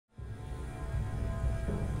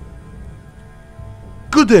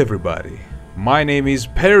Good everybody, my name is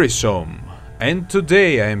Perisome, and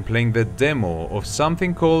today I am playing the demo of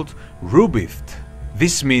something called Rubithed.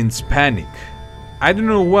 This means panic. I don't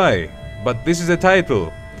know why, but this is the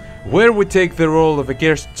title, where we take the role of a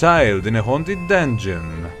cursed child in a haunted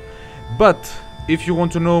dungeon. But if you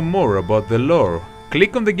want to know more about the lore,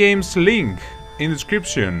 click on the game's link in the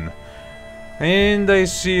description. And I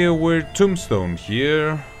see a weird tombstone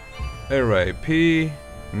here. RIP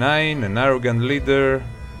 9, an arrogant leader,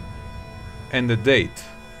 and a date.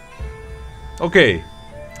 Okay,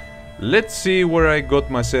 let's see where I got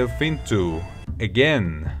myself into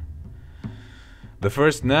again. The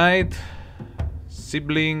first night,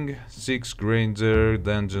 sibling, 6 Granger,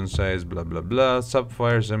 dungeon size, blah blah blah,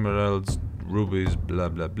 sapphires, emeralds, rubies, blah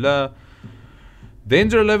blah blah.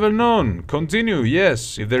 Danger level known. Continue,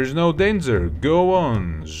 yes. If there is no danger, go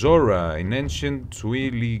on. Zora in ancient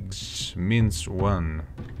Twi'leks means 1.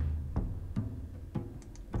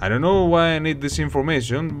 I don't know why I need this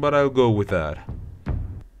information, but I'll go with that.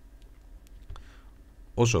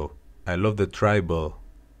 Also, I love the tribal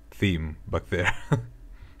theme back there.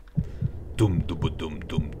 Dum dum dum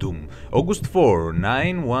dum dum. August 4,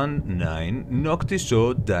 919,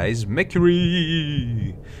 Noctiso dies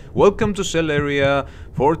Mercury. Welcome to cell area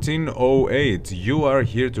 1408. You are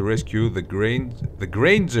here to rescue the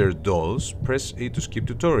Granger dolls. Press A to skip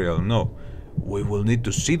tutorial. No, we will need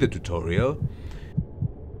to see the tutorial.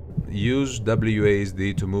 Use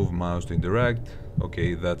WASD to move mouse to interact.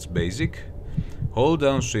 Okay, that's basic. Hold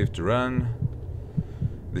down shift to run.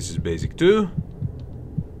 This is basic too.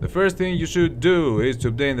 The first thing you should do is to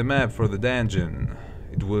obtain the map for the dungeon.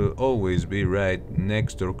 It will always be right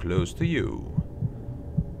next or close to you.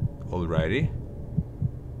 Alrighty.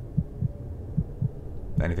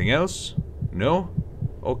 Anything else? No?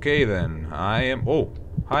 Okay then, I am... Oh,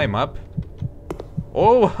 hi map.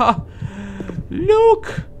 Oh, ha!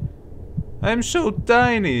 Look! I'm so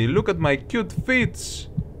tiny, look at my cute feet.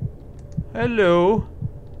 Hello.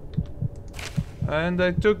 And I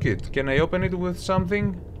took it. Can I open it with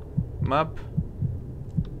something? Map.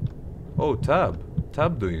 Oh, tab.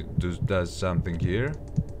 Tab does something here.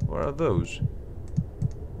 What are those?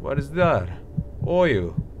 What is that?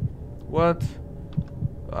 Oil. What?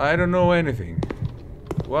 I don't know anything.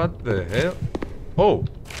 What the hell? Oh,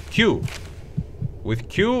 Q. With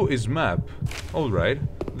Q is map. Alright.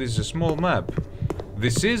 This is a small map.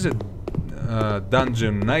 This is a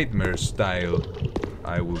dungeon nightmare style,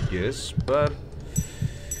 I would guess, but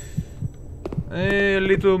a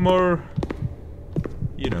little more,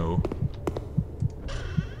 you know.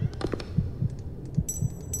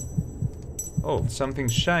 Oh, something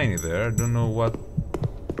shiny there. I don't know what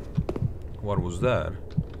was that.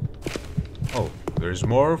 Oh, there's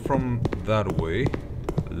more from that way.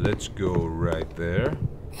 Let's go right there.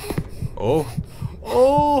 Oh,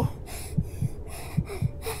 oh!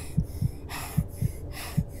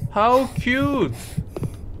 How cute!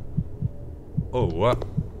 Oh, what?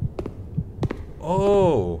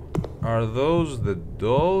 Oh, are those the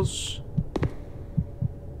dolls?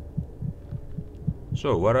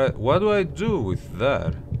 So what do I do with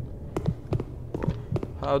that?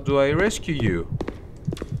 How do I rescue you?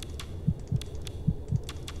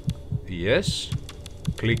 Yes,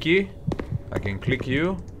 clicky. I can click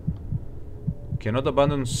you. Cannot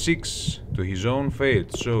abandon 6 to his own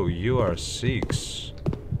fate. So you are 6.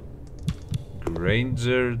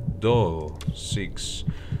 Granger doll 6.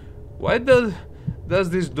 Why does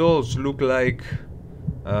these dolls look like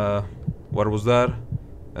what was that?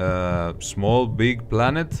 Small Big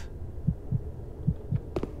Planet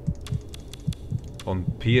on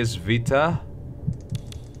PS Vita?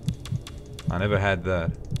 I never had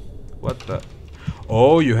that. What the?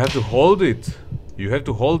 Oh, you have to hold it. You have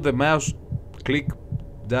to hold the mouse click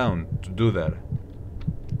down to do that.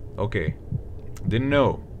 Okay. Didn't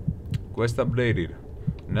know. Quest updated.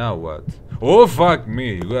 Now what? Oh fuck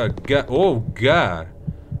me! Oh god!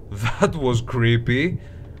 That was creepy.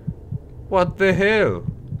 What the hell?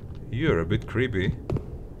 You're a bit creepy.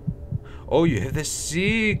 Oh, you have the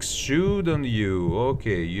 6 shoot on you.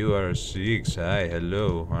 Okay, you are 6. Hi,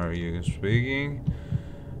 hello. Are you speaking?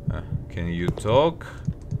 Can you talk?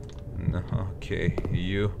 No, okay,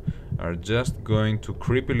 you are just going to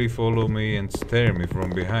creepily follow me and stare me from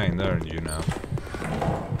behind, aren't you now?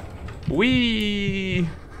 Whee!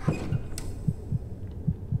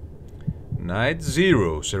 Night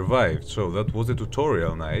 0 survived, so that was the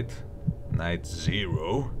tutorial night. Night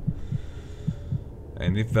 0.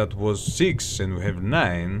 And if that was 6 and we have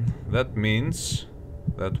 9, that means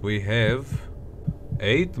that we have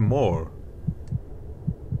 8 more.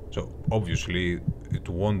 So obviously it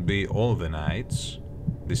won't be all the nights.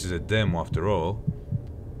 This is a demo after all.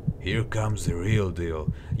 Here comes the real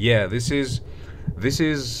deal. Yeah, this is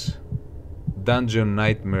Dungeon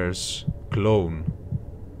Nightmares clone.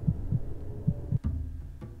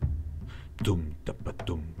 Dum tapa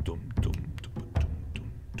dum dum dum tapa dum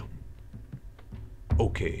dum dum.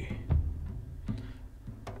 Okay.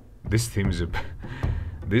 This theme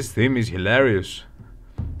is hilarious.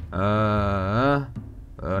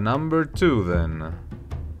 Number 2 then.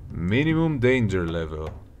 Minimum danger level.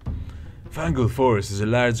 Fangle Forest is a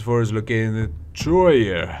large forest located in the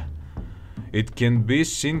Troyer. It can be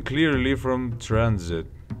seen clearly from transit.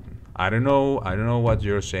 I don't know what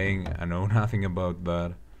you're saying. I know nothing about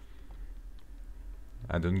that.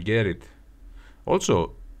 I don't get it.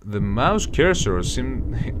 Also, the mouse cursor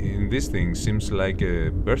in this thing seems like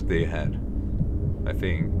a birthday hat. I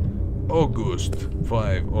think. August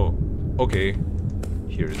 5. Oh, okay.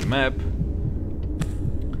 Here's the map.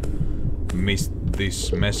 Missed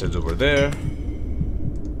this message over there.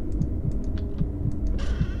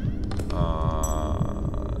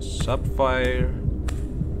 Sapphire.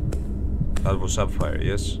 That was Sapphire,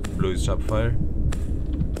 yes. Blue is Sapphire.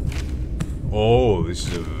 Oh, this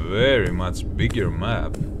is a very much bigger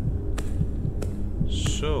map.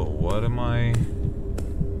 So, what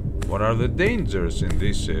are the dangers in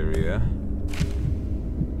this area?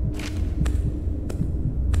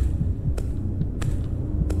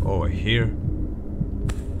 Oh, I hear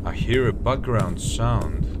a background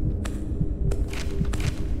sound.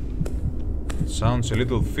 It sounds a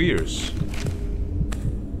little fierce.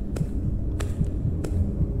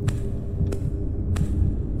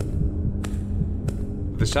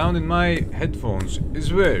 The sound in my headphones is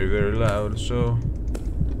very, very loud, so...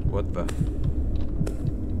 What the...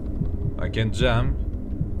 I can't jam,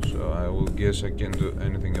 so I will guess I can't do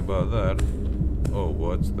anything about that. Oh,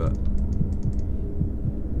 what's that?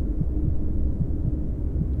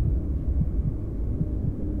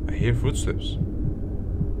 I hear footsteps.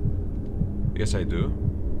 Yes, I do.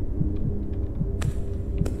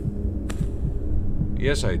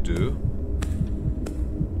 Yes, I do.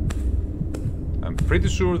 I'm pretty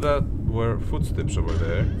sure that were footsteps over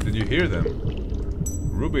there. Did you hear them?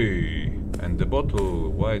 Ruby! And the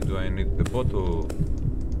bottle. Why do I need the bottle?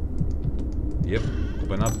 Yep,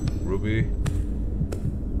 open up, Ruby.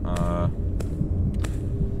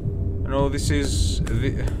 No, this is...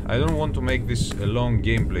 I don't want to make this a long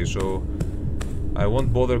gameplay, so I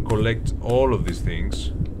won't bother collect all of these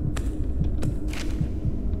things.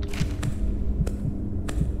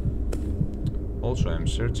 Also, I'm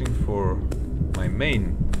searching for my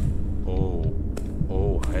main...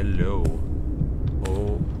 Oh, hello.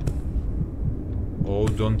 Oh,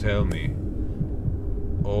 don't tell me.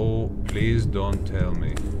 Oh, please don't tell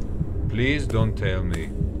me. Please don't tell me.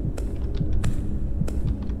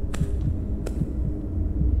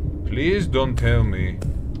 Please don't tell me.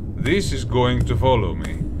 This is going to follow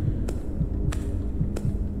me.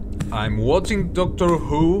 I'm watching Doctor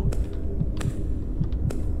Who,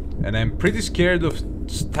 and I'm pretty scared of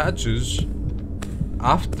statues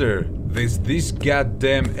after this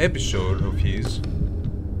goddamn episode of his.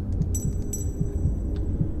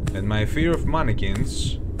 And my fear of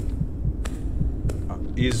mannequins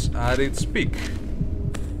is at its peak.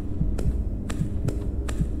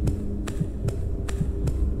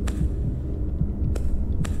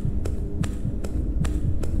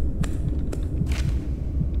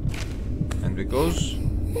 And because...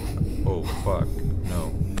 Oh, fuck,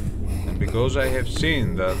 no. And because I have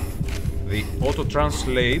seen that the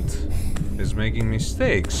auto-translate is making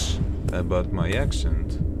mistakes about my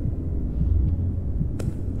accent.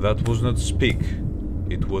 That was not speak,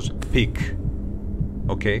 it was pick.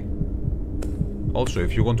 Okay? Also,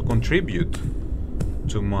 if you want to contribute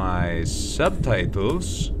to my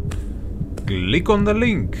subtitles, click on the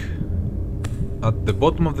link at the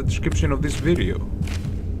bottom of the description of this video.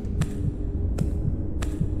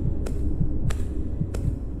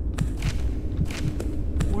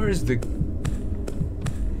 Where is the...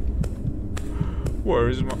 Where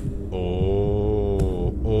is my...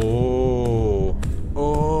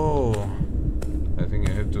 I think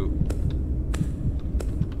I have to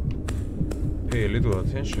pay a little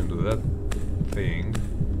attention to that thing.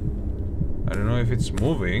 I don't know if it's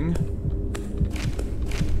moving.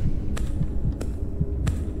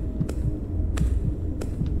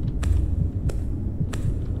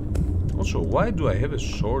 Also, why do I have a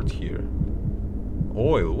sword here?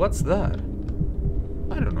 Oil, what's that?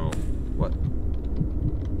 I don't know. What?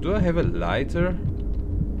 Do I have a lighter?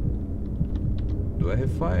 Do I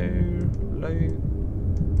have fire? Light?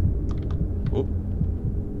 Oh.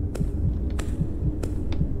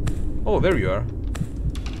 Oh, there you are.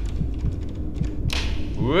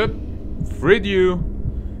 Whoop! Freed you!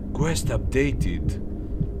 Quest updated.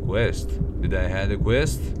 Quest? Did I have a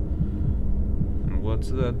quest? And what's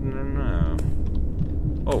that now?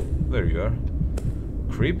 Oh, there you are.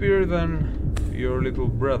 Creepier than your little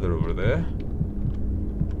brother over there.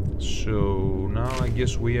 So now I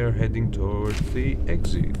guess we are heading towards the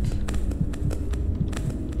exit.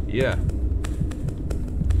 Yeah.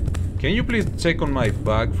 Can you please check on my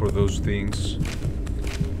back for those things?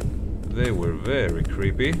 They were very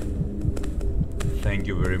creepy. Thank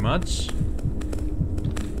you very much.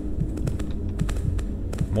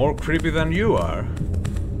 More creepy than you are.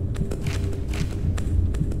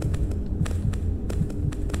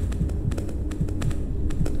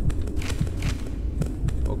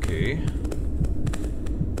 Okay.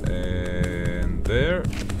 And there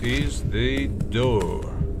is the door.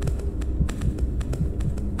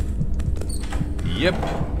 Yep.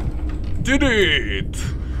 Did it!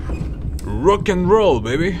 Rock and roll,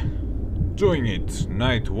 baby. Doing it.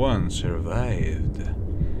 Night 1 survived.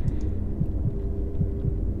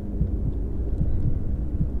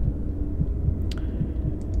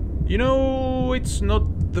 You know, it's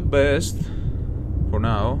not the best for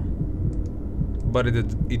now, but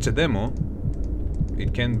it's a demo.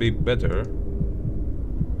 It can be better.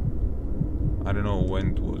 I don't know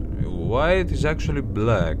when it was. White is actually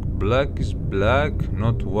black. Black is black,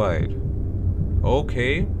 not white.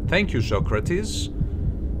 Okay, thank you, Socrates.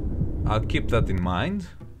 I'll keep that in mind.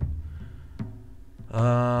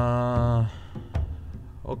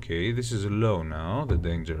 Okay, this is low now, the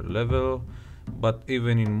danger level. But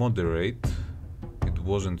even in moderate, it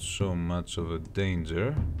wasn't so much of a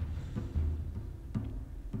danger.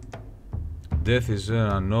 Death is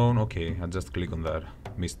unknown. Okay, I'll just click on that.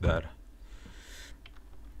 Missed that.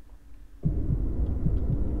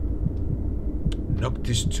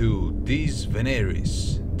 Noctis 2, Dies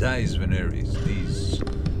Veneris. Dies Veneris. These.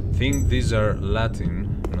 Think these are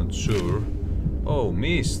Latin, not sure. Oh,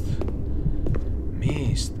 Mist.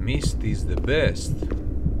 Mist. Mist is the best.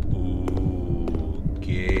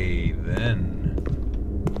 Okay, then.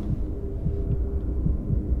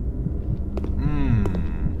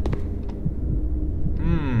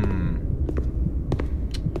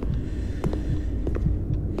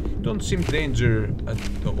 Don't seem danger at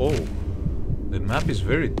all. The map is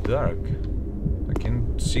very dark. I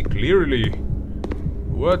can't see clearly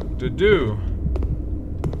what to do.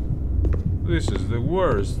 This is the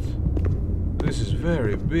worst. This is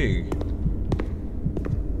very big.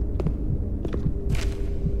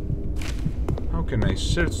 How can I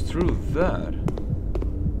search through that?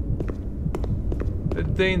 The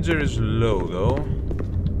danger is low though.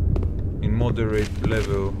 In moderate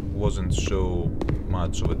level wasn't so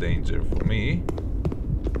much of a danger for me.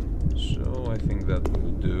 So I think that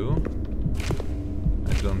will do.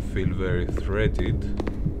 I don't feel very threatened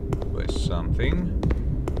by something.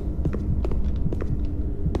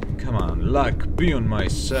 Come on, luck, be on my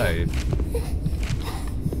side.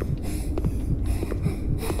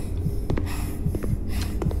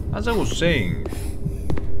 As I was saying,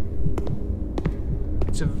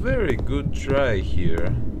 it's a very good try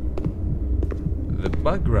here. The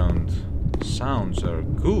background sounds are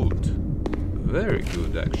good. Very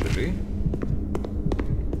good, actually.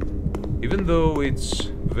 Even though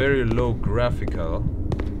it's very low graphical,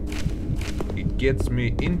 it gets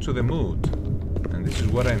me into the mood. And this is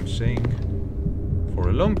what I'm saying for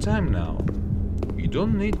a long time now. You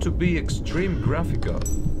don't need to be extreme graphical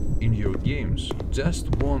in your games. You just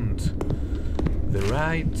want the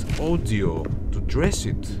right audio to dress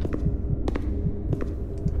it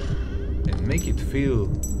and make it feel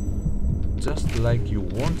just like you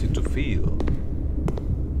want it to feel,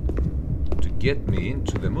 to get me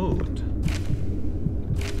into the mood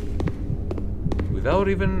without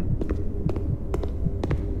even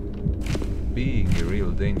being a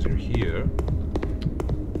real danger here.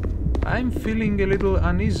 I'm feeling a little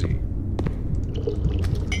uneasy.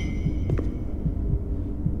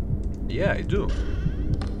 Yeah, I do.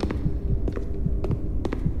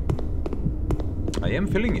 I am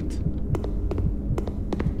feeling it.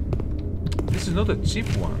 This is not a cheap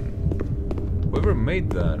one. Whoever made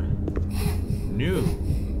that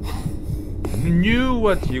knew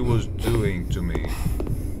what he was doing to me.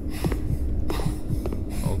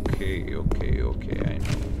 Okay, I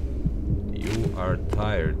know. You are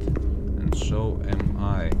tired, and so am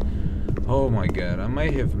I. Oh my god, I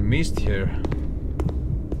might have missed here.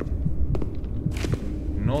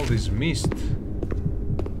 In all this mist.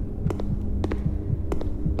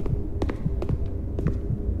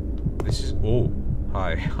 This is... oh,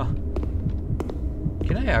 hi.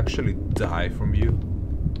 Can I actually die from you?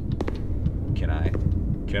 Can I?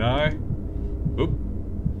 Can I? Boop.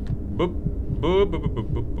 Boop. Boop, boop, boop,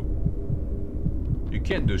 boop, boop. You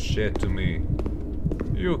can't do shit to me.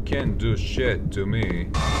 You can't do shit to me.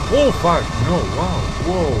 Oh fuck! No!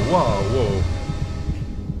 Wow! Whoa!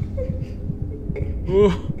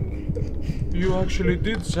 Oh, you actually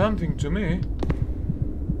did something to me.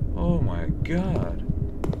 Oh my god.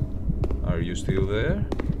 Are you still there?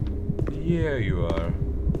 Yeah, you are.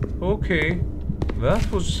 Okay. That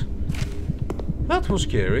was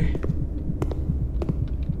scary.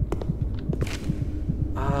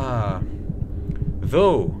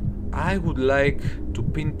 Though I would like to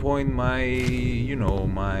pinpoint my, you know,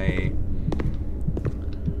 my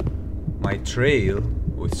trail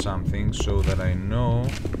with something so that I know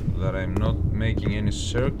that I'm not making any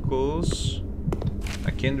circles.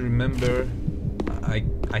 I can't remember. I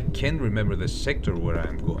can remember the sector where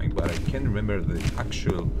I'm going, but I can't remember the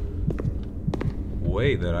actual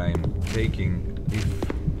way that I'm taking.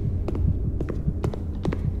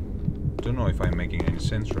 Don't know if I'm making any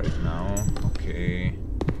sense right now. Okay.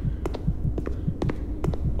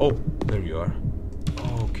 Oh, there you are.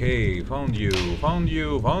 Okay, found you. You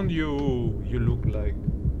look like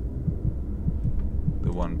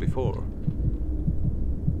the one before.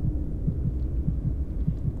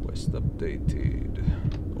 Quest updated.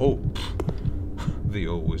 Oh, they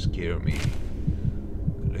always scare me.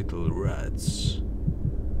 Little rats.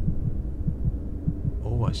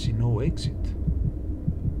 Oh, I see no exit.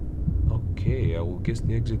 Okay, I will guess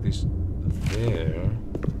the exit is there.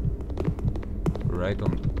 Right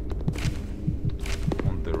on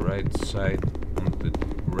the right side, on the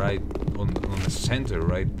center,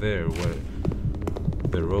 right there, where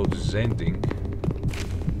the road is ending.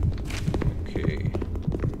 Okay.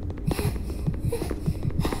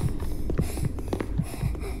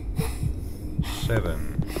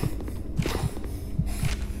 Seven.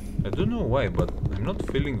 I don't know why, but I'm not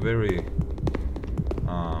feeling very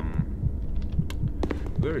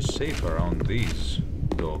safe around these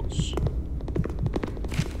dolls.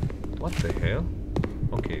 What the hell?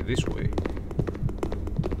 Okay, this way.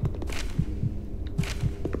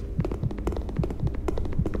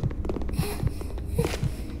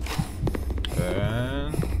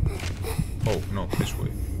 And... oh, no, this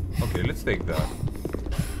way. Okay, let's take that.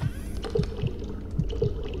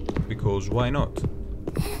 Because why not?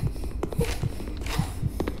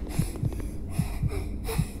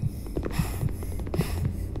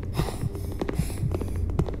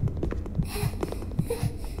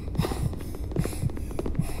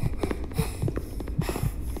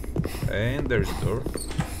 And there's the door.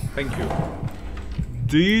 Thank you.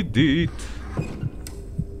 Did it.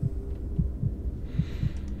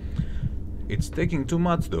 It's taking too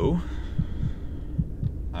much though.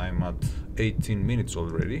 I'm at 18 minutes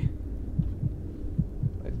already.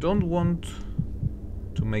 I don't want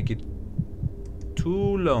to make it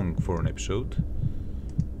too long for an episode.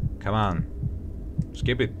 Come on.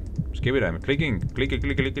 Skip it. Skip it. I'm clicking. Click.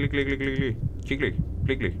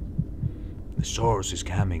 The source is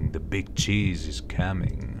coming. The big cheese is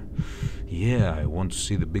coming. Yeah, I want to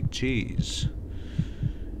see the big cheese.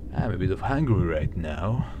 I'm a bit of hungry right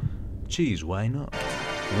now. Cheese, why not?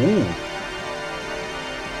 Ooh.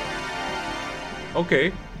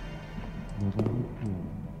 Okay.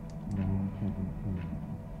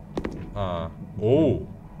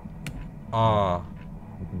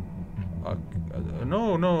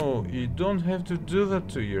 No, you don't have to do that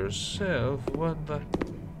to yourself. What the...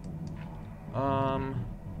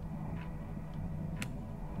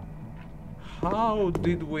 how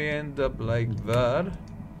did we end up like that?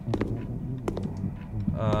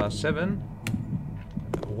 7.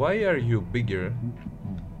 Why are you bigger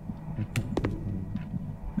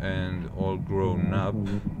and all grown up?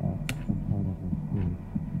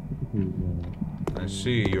 I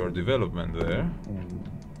see your development there.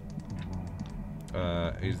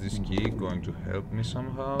 Is this key going to help me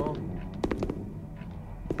somehow?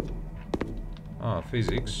 Ah,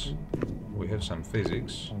 physics. We have some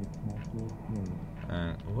physics.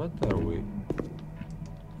 And what are we?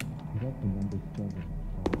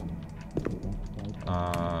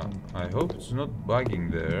 I hope it's not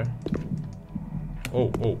bugging there.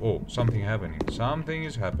 Oh, something happening. Something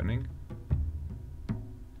is happening.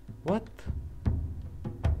 What?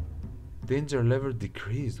 Danger level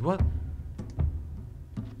decreased. What?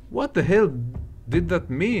 What the hell did that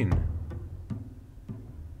mean?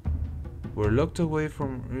 We're locked away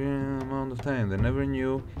from an amount of time. They never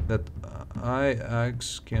knew that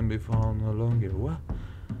IX can be found no longer. What?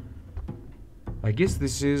 I guess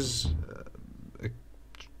this is a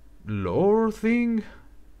lore thing?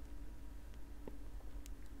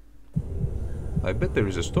 I bet there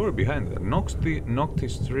is a story behind that.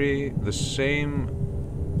 Noctis 3, the same...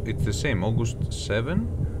 It's the same, August 7?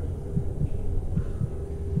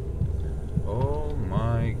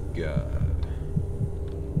 my god.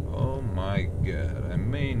 Oh my god. I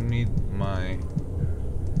may need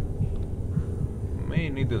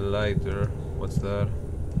a lighter. What's that?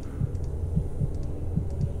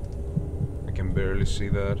 I can barely see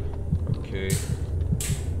that. Okay.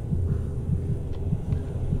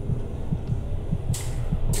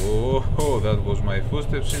 Oh, that was my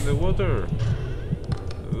footsteps in the water.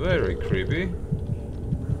 Very creepy.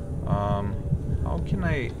 How can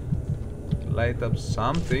I light up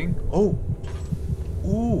something? Oh!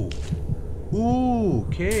 Ooh! Ooh,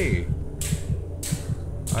 okay.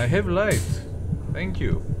 I have light. Thank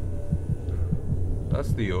you.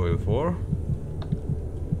 That's the oil for.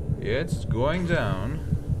 Yeah, it's going down.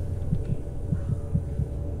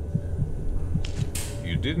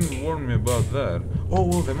 You didn't warn me about that.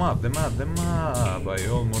 Oh, the map. I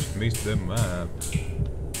almost missed the map.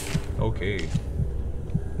 Okay.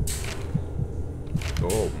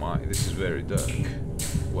 Oh my, this is very dark.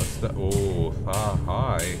 What's that? Oh,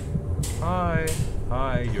 hi.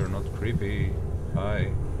 Hi, you're not creepy.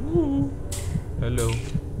 Hi. Woo. Hello.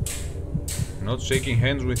 Not shaking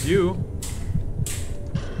hands with you.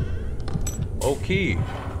 Oh, key.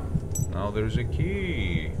 Now there's a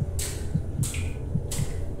key.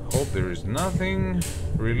 Hope there is nothing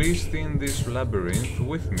released in this labyrinth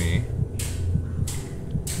with me.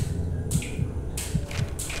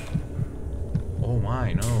 Oh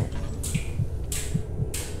my, no.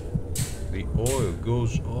 The oil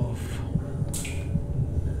goes off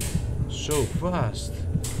so fast.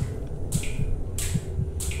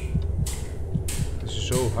 This is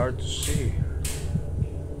so hard to see.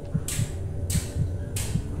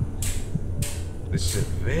 This is a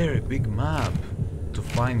very big map to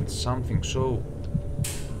find something so...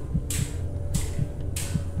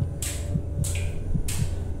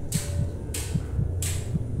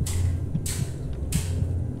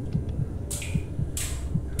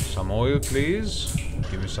 Some oil, please.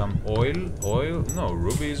 Give me some oil. Oil? No,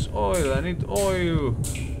 rubies. Oil. I need oil.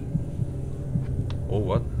 Oh,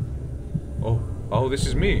 what? Oh, this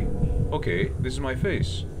is me. Okay, this is my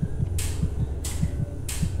face.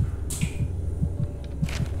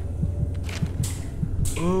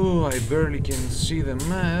 Oh, I barely can see the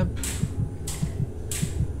map.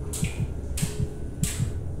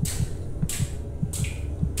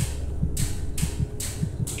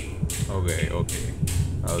 Okay.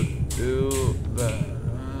 I'll do that.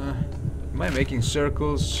 Am I making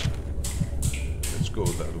circles? Let's go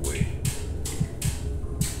that way.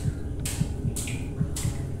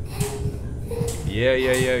 Yeah,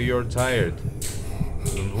 you're tired.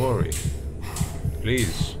 Don't worry.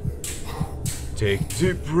 Please. Take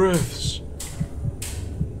deep breaths.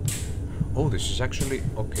 Oh, this is actually...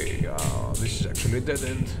 Okay, this is actually a dead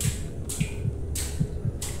end.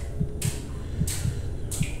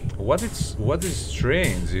 What is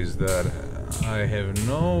strange is that I have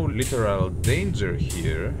no literal danger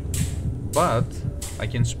here, but I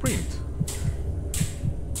can sprint.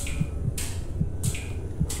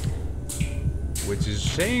 Which is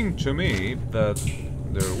saying to me that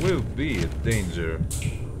there will be a danger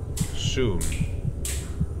soon.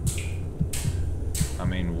 I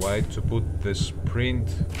mean, why to put the sprint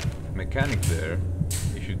mechanic there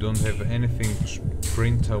if you don't have anything to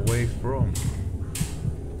sprint away from?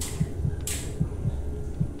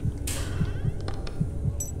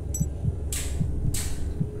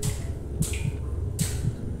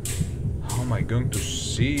 How am I going to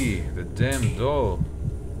see the damn doll?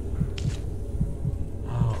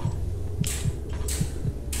 Oh.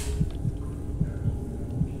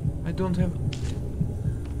 I don't have...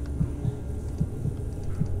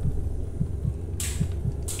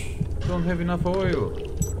 don't have enough oil.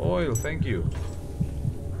 Oil, thank you.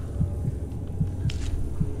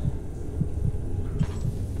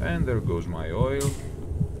 And there goes my oil.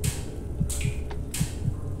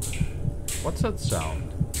 What's that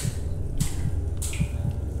sound?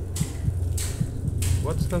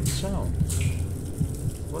 What's that sound?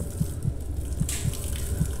 What?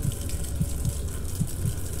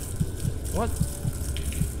 What?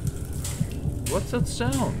 What's that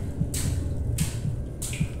sound?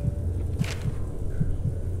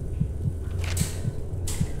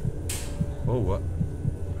 Oh, what?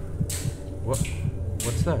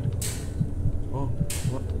 What's that? Oh,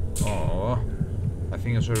 what? Oh, I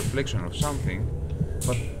think it's a reflection of something.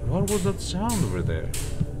 But what was that sound over there?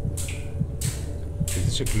 Is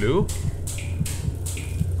this a clue?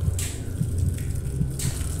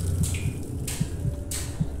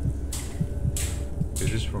 Is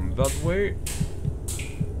this from that way?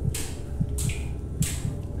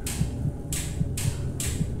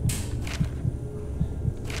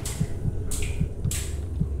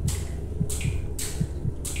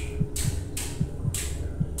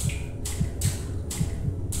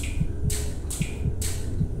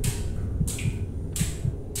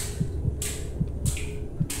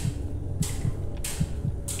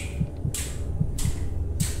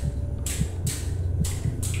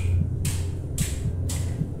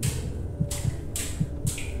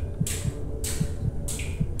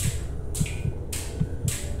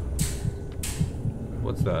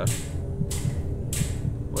 What's that?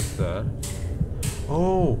 What's that?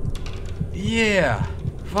 Oh, yeah,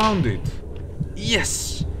 found it.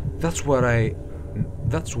 Yes, that's why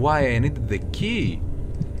I needed the key.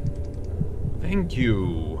 Thank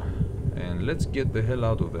you. And let's get the hell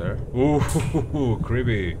out of there. Ooh,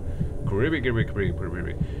 creepy. Creepy.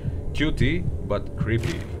 Cutie, but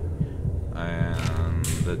creepy. And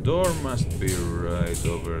the door must be right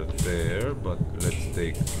over there, but let's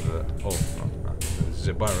take the... oh, no, this is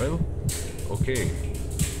a barrel. Okay.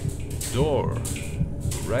 Door.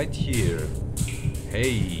 Right here.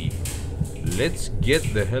 Hey. Let's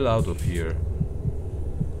get the hell out of here.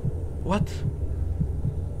 What?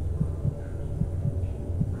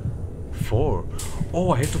 4.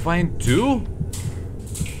 Oh, I have to find 2?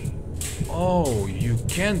 Oh, you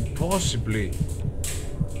can't possibly...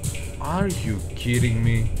 Are you kidding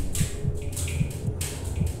me?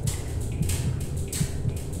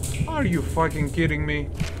 Are you fucking kidding me?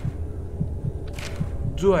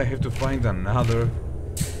 Do I have to find another?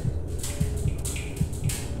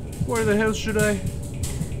 Where the hell should I?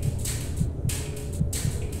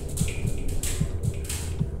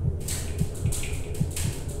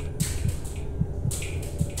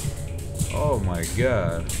 Oh my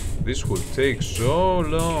god, this will take so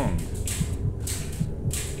long.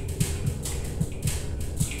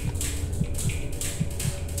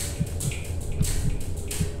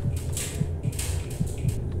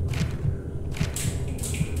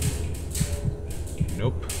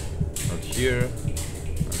 Nope, not here,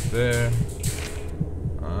 not there.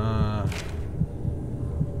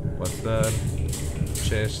 What's that?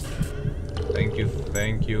 Chest. Thank you.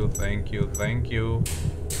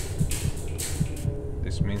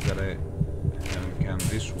 This means that I can come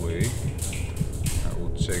this way. I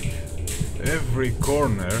will check every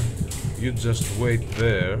corner. You just wait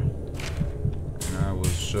there, and I will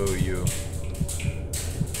show you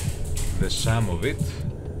the sum of it.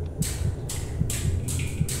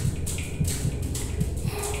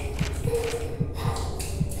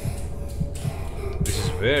 This is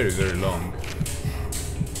very, very long.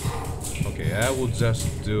 Okay, I will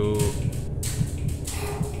just do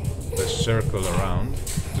the circle around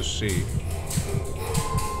to see.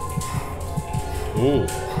 Ooh,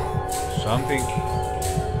 something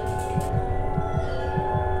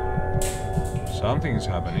is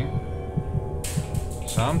happening.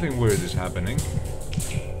 Something weird is happening.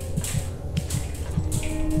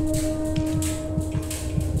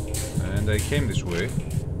 And I came this way.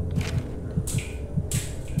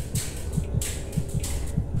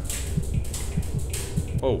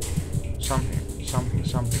 Oh, something.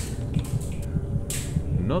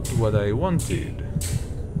 Not what I wanted.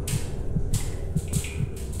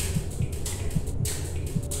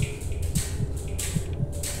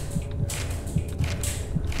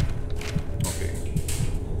 Okay.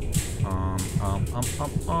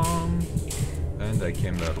 And I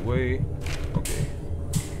came that way. Okay.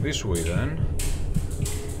 This way then.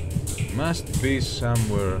 Must be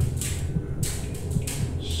somewhere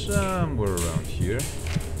around here.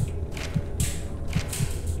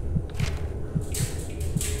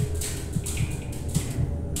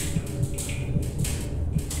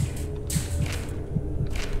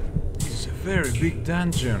 Very big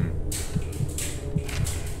dungeon.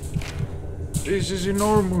 This is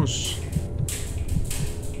enormous.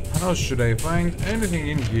 How should I find anything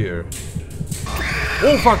in here?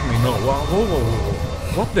 Oh fuck me, no. Whoa.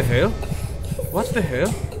 What the hell? What the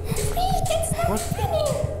hell?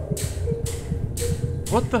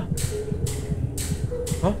 What the?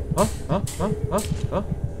 Huh?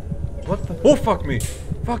 What the? Oh fuck me.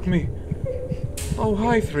 Oh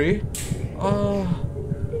hi 3.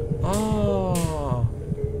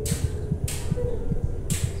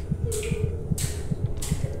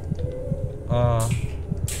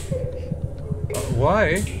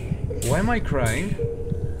 Why am I crying?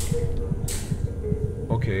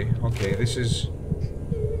 Okay, this is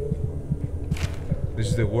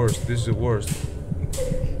the worst. This is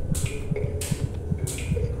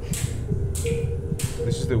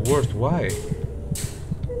the worst. Why?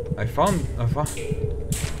 I found.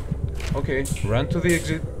 Okay, run to the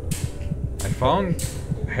exit. I found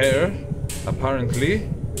hair, apparently.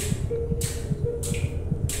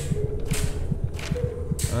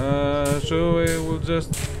 So I will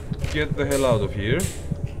just get the hell out of here.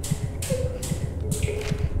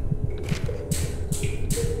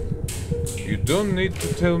 You don't need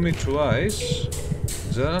to tell me twice.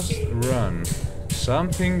 Just run.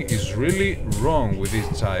 Something is really wrong with these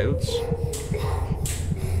childs.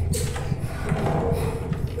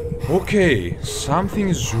 Okay, something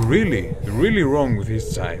is really wrong with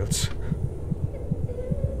these childs.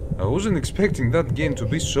 I wasn't expecting that game to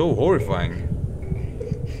be so horrifying.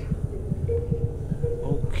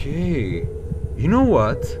 Okay, you know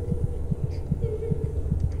what?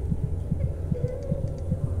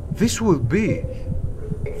 This will be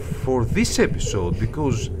for this episode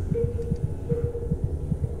because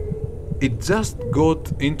it just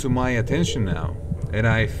got into my attention now, and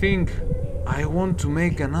I think I want to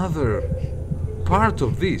make another part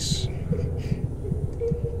of this.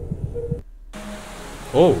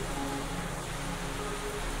 Oh.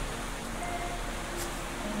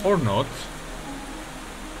 Or not.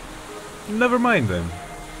 Never mind then.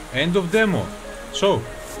 End of demo. So,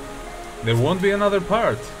 there won't be another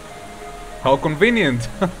part. How convenient.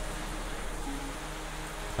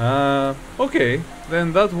 Okay,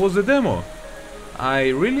 then that was the demo. I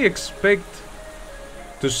really expect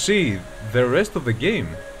to see the rest of the game.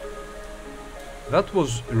 That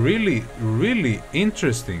was really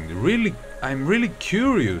interesting. I'm really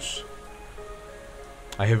curious.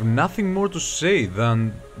 I have nothing more to say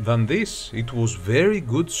than this. It was very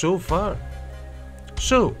good so far.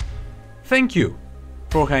 So, thank you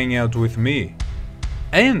for hanging out with me.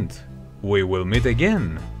 And we will meet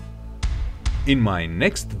again in my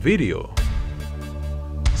next video.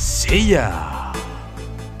 See ya!